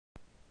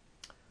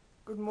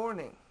Good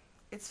morning.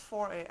 It's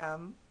 4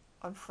 a.m.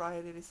 on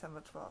Friday,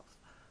 December 12th.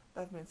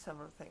 That means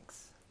several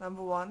things.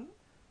 Number one,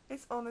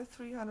 it's only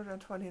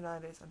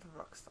 329 days until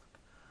Rockstock.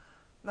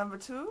 Number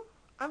two,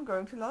 I'm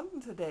going to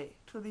London today,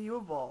 to the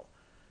Yule ball.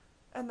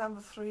 And number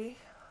three,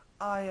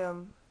 I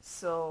am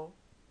so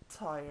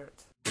tired.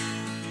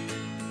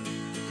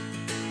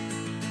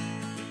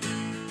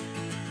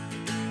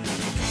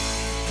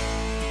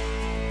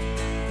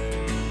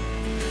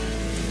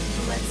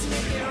 Let's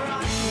make it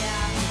rock,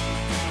 yeah.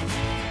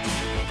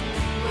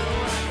 We'll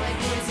rock like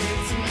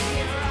wizards, make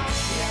it rock,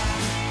 yeah.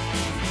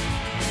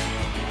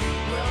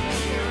 We'll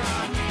make it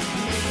rock,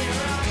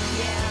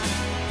 yeah.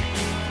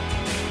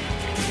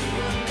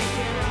 We'll make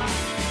it rock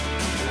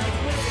like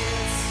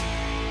wizards.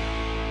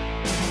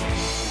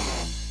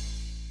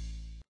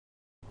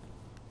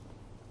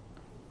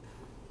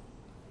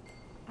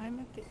 I'm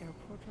at the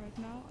airport right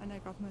now and I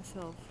got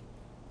myself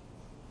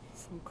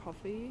some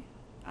coffee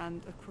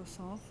and a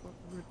croissant for a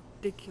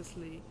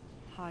ridiculously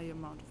high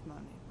amount of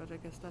money, but I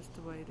guess that's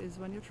the way it is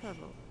when you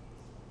travel.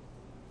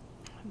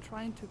 I'm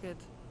trying to get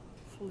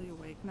fully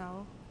awake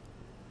now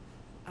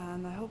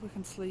and I hope I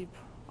can sleep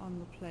on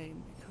the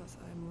plane because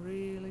I'm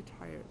really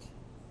tired,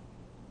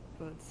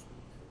 but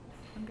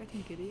I'm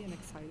getting giddy and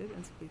excited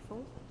and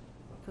squeeful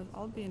because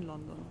I'll be in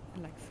London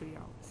in like 3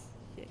 hours.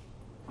 Yay.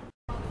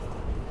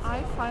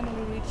 I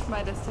finally reached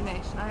my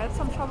destination. I had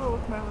some trouble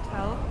with my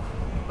hotel,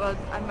 but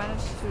I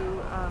managed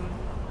to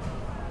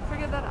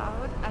figure that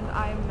out, and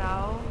I'm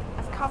now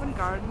at Covent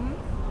Garden.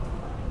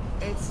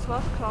 It's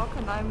 12 o'clock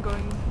and I'm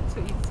going to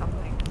eat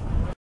something.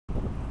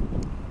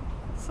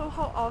 So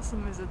how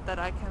awesome is it that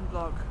I can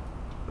vlog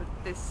with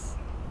this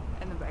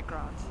in the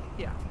background?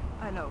 Yeah,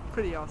 I know,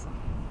 pretty awesome.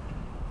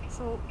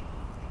 So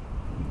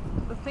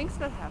the things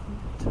that happened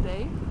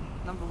today,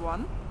 number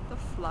one, the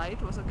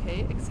flight was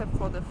okay except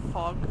for the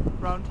fog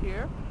around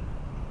here.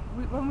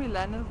 When we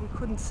landed we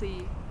couldn't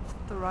see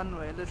the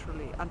runway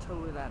literally until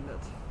we landed.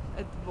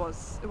 It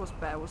was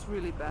bad, it was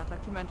really bad,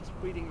 like the man was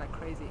breathing like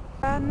crazy.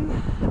 And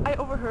I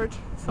overheard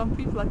some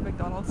people at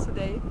McDonald's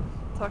today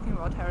talking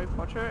about Harry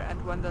Potter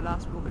and when the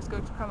last book is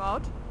going to come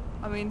out.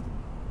 I mean,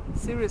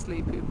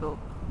 seriously people,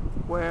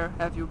 where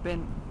have you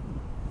been?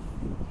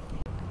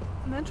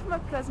 And then to my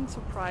pleasant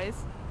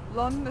surprise,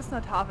 London is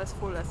not half as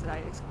full as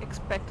I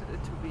expected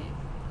it to be.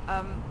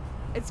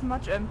 It's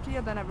much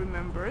emptier than I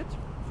remembered,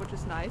 which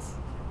is nice,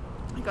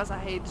 because I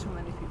hate too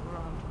many people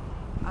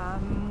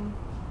around.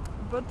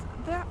 But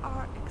there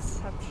are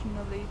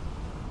exceptionally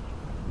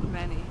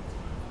many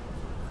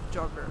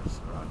joggers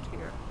around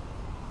here.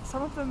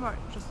 Some of them are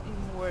just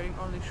even wearing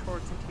only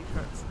shorts and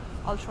t-shirts.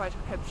 I'll try to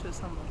capture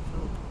some of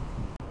them.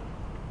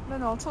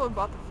 Then also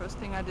about the first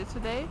thing I did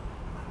today,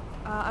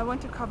 I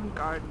went to Covent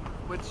Garden,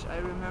 which I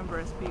remember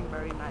as being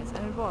very nice,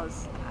 and it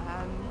was.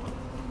 And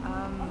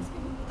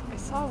I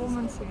saw a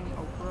woman singing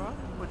opera,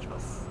 which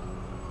was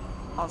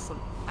awesome,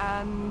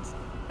 and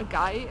a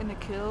guy in a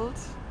kilt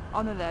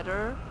on a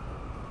ladder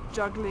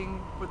juggling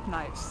with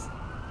knives.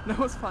 That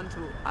was fun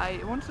too.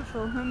 I wanted to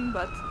film him,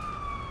 but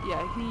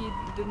yeah, he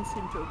didn't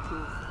seem to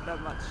approve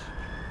that much.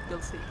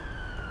 You'll see.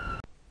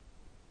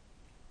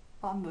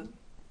 London.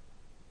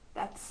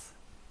 That's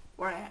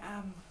where I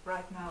am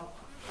right now.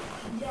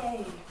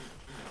 Yay!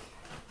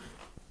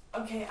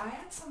 Okay, I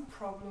had some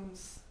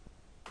problems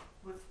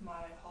with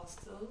my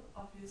hostel,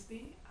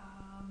 obviously.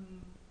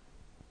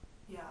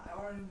 Yeah, I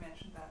already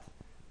mentioned that,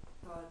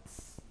 but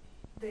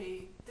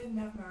they didn't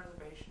have my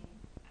reservation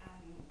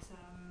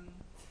and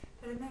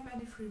they didn't have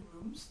any free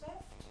rooms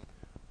left,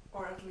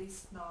 or at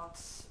least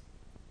not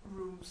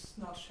rooms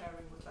not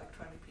sharing with like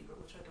 20 people,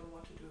 which I don't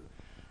want to do.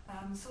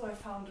 So I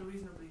found a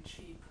reasonably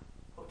cheap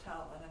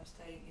hotel and I'm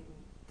staying in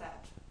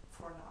that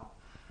for now.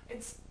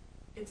 It's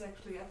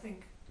actually, I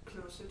think,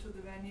 closer to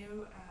the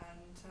venue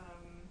and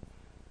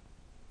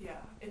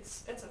yeah,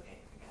 it's okay,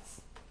 I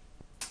guess.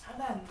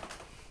 And then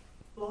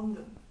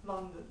London.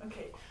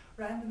 Okay,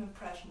 random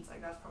impressions I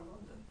got from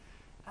London.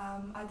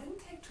 I didn't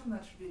take too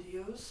much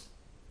videos,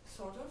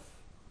 sort of.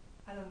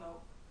 I don't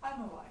know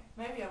why.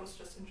 Maybe I was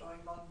just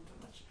enjoying London too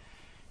much.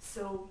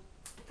 So,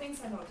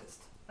 things I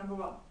noticed. Number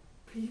one,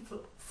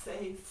 people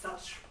say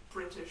such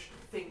British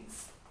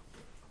things.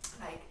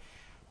 Like,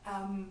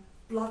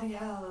 bloody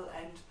hell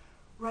and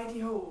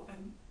righty-ho,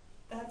 and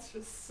that's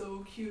just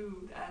so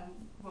cute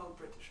and, well,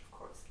 British, of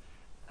course.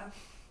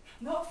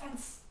 No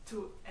offense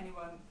to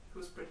anyone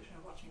who's British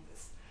and watching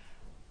this.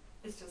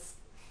 It's just,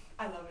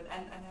 I love it,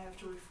 and I have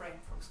to refrain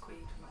from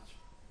squealing too much.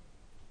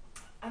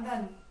 And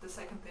then the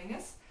second thing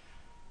is,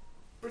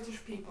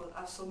 British people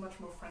are so much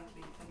more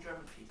friendly than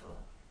German people.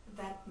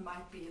 That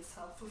might be a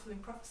self-fulfilling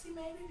prophecy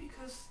maybe,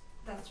 because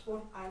that's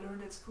what I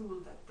learned at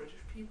school, that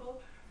British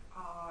people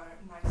are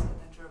nicer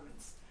than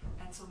Germans.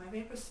 And so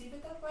maybe I perceive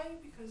it that way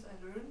because I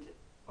learned it,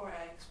 or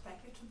I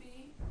expect it to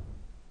be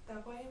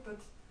that way,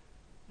 but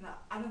no,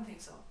 I don't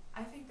think so.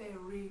 I think they are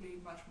really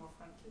much more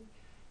friendly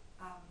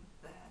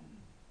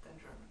than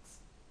Germans.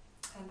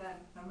 And then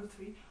number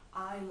three,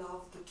 I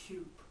love the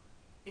tube.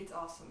 It's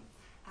awesome.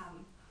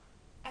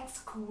 At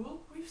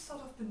school, we've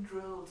sort of been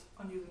drilled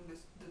on using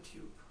the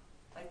tube,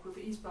 like with the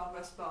the eastbound,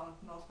 westbound,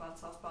 northbound,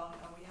 southbound,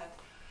 and we had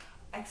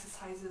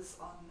exercises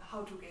on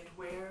how to get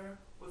where,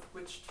 with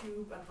which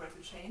tube, and where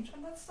to change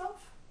and that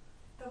stuff.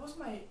 That was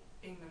my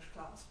English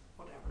class,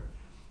 whatever.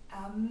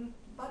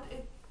 But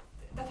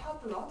that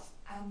helped a lot,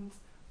 and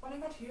when I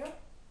got here,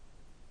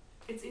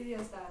 it's easy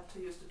as that to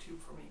use the tube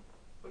for me,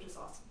 which is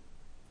awesome.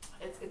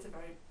 It's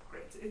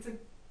a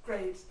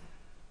great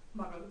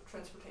Muggle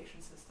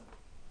transportation system.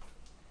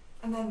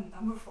 And then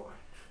number 4,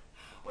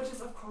 which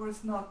is of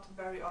course not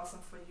very awesome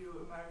for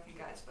you American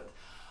guys, but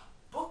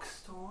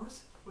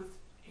bookstores with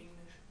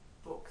English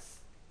books.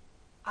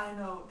 I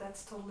know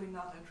that's totally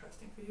not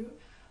interesting for you,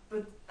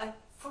 but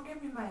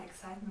forgive me my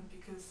excitement,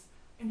 because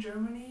in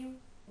Germany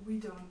we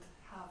don't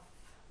have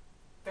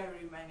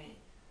very many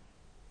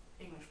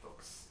English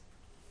books,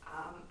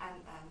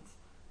 and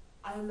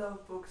I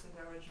love books in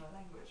the original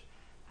language,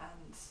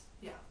 and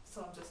yeah,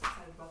 so I'm just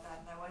excited about that.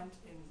 And I went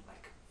in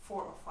like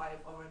 4 or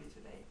 5 already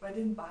today, but I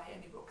didn't buy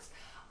any books.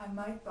 I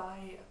might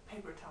buy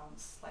Paper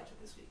Towns later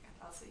this weekend,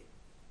 I'll see.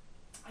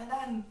 And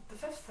then the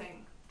 5th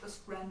thing,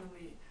 just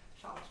randomly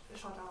shout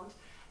out,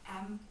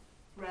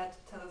 red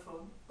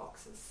telephone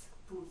boxes,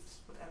 booths,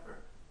 whatever.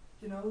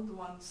 You know, the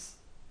ones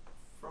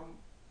from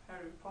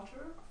Harry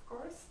Potter, of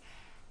course.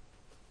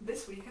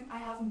 This weekend, I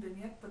haven't been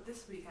yet, but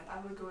this weekend I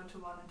will go into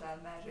one and dial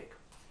magic.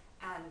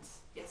 And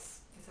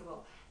yes I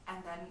will.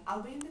 And then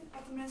I'll be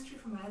at the Ministry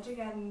for Magic,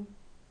 and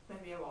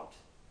maybe I won't.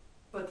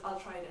 But I'll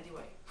try it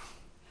anyway.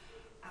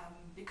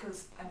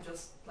 Because I'm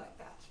just like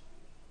that.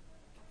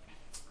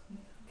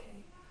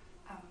 Okay.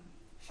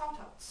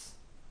 Shoutouts.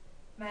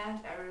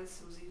 Matt,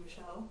 Aris, Susie,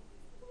 Michelle.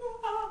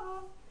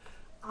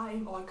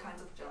 I'm all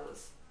kinds of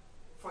jealous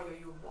for your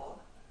Yule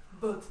ball.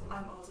 But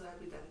I'm also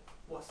happy that it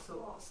was so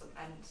awesome,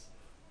 and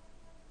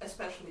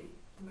especially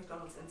the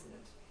McDonald's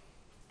incident.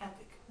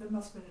 Epic. That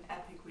must have been an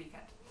epic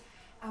weekend.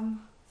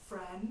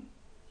 Fran,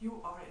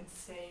 you are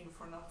insane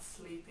for not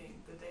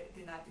sleeping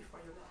the night before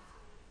you left.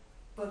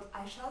 But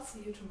I shall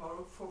see you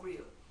tomorrow for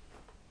real.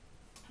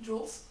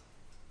 Jules,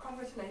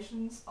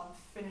 congratulations on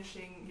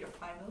finishing your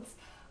finals.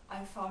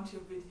 I found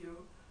your video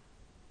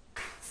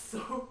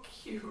so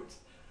cute.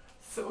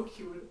 So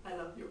cute. I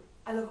love you.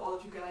 I love all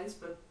of you guys,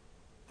 but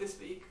this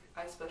week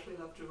I especially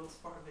love Jules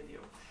for her video.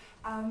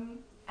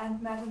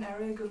 And Matt and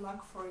Ariel, good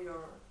luck for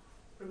your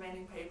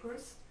remaining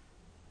papers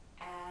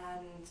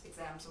and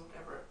exams and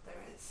whatever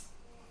there is.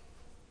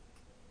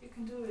 You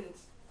can do it.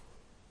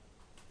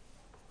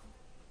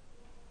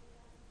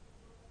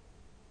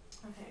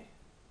 Okay.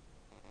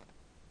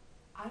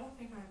 I don't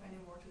think I have any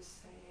more to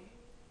say.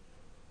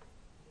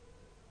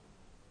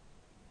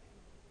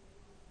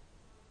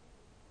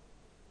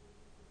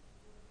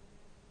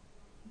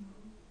 No,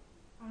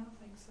 I don't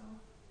think so.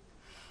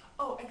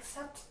 Oh,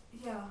 except,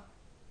 yeah,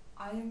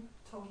 I am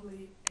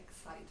totally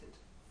excited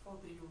for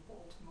the Yule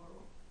ball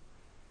tomorrow.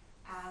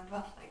 And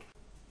well, like,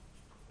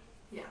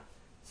 yeah,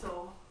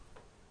 so,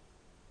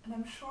 and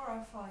I'm sure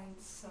I find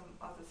some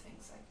other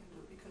things I can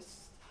do,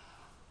 because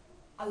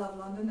I love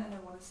London and I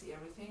want to see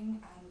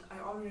everything, and I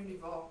already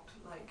walked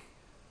like,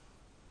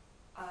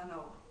 I don't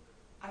know,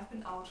 I've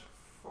been out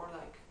for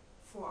like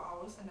 4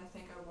 hours, and I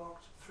think I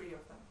walked 3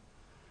 of them.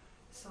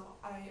 So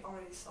I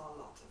already saw a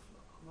lot of,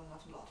 well,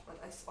 not a lot, but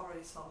I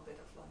already saw a bit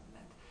of London,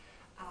 and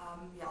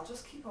yeah, I'll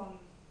just keep on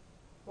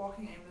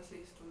walking aimlessly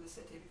through the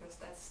city, because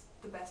that's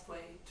the best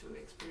way to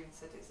experience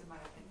cities in my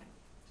opinion.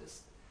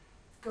 Just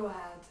go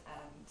ahead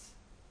and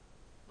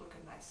look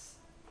at nice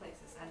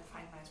places and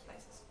find nice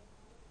places.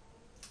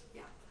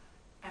 Yeah,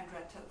 and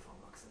red telephone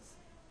boxes.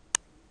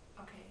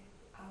 Okay,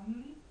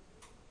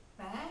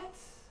 Matt,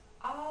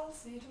 I'll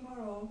see you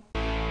tomorrow.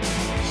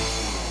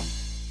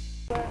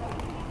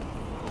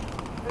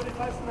 A bit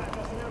closer than that,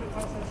 Justin, a bit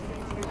closer to me,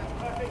 that's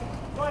perfect.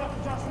 Right up to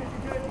Justin if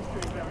you're good, he's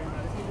doing very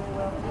well, is he doing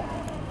well?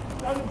 Yeah.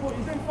 Don't look forward,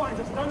 you're doing fine,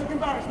 Justin, don't look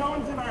embarrassed, no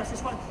one's embarrassed,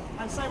 it's fine.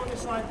 And same on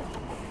this side.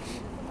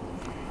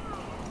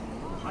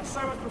 I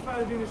so much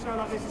prefer doing a show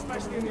like this,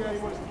 especially in the early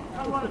mornings.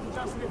 Come right up to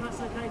Justin if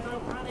that's okay,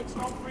 don't panic,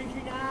 stop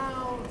freaking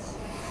out.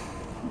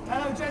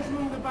 Hello,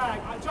 gentleman with the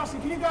bag.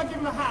 Justin, can you go and give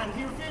him a hand?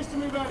 He refused to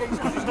move early, he's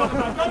got the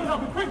bag. Go and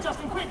help him, quick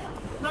Justin, quick!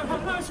 No,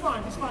 it's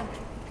fine, it's fine.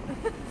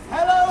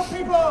 Hello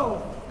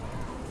people!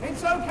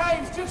 It's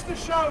okay, it's just a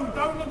show.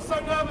 Don't look so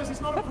nervous,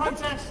 it's not a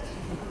protest.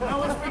 No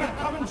one's freaking,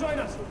 come and join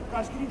us.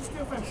 Guys, can you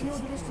still frame? Can you all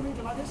do this to me?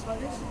 Do like this, like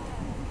this,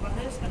 like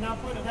this, and now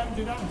point at them,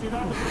 do that, do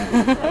that.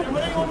 And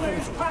when anyone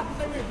moves, clap if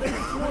they move. They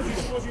move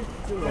towards you.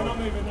 They're not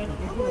moving then.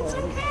 Come on, it's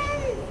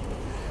okay!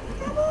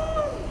 Come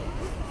on!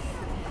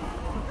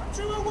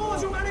 True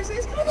awards, you'll manage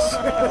this, come on!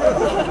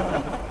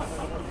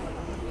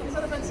 Is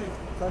that offensive?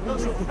 Not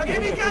sure. Okay,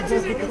 if he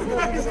catches it, good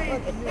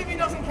magazine. If he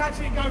doesn't catch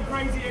it, go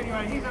crazy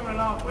anyway. He's having a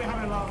laugh, we're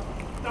having a laugh.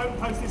 Don't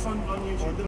post this on YouTube.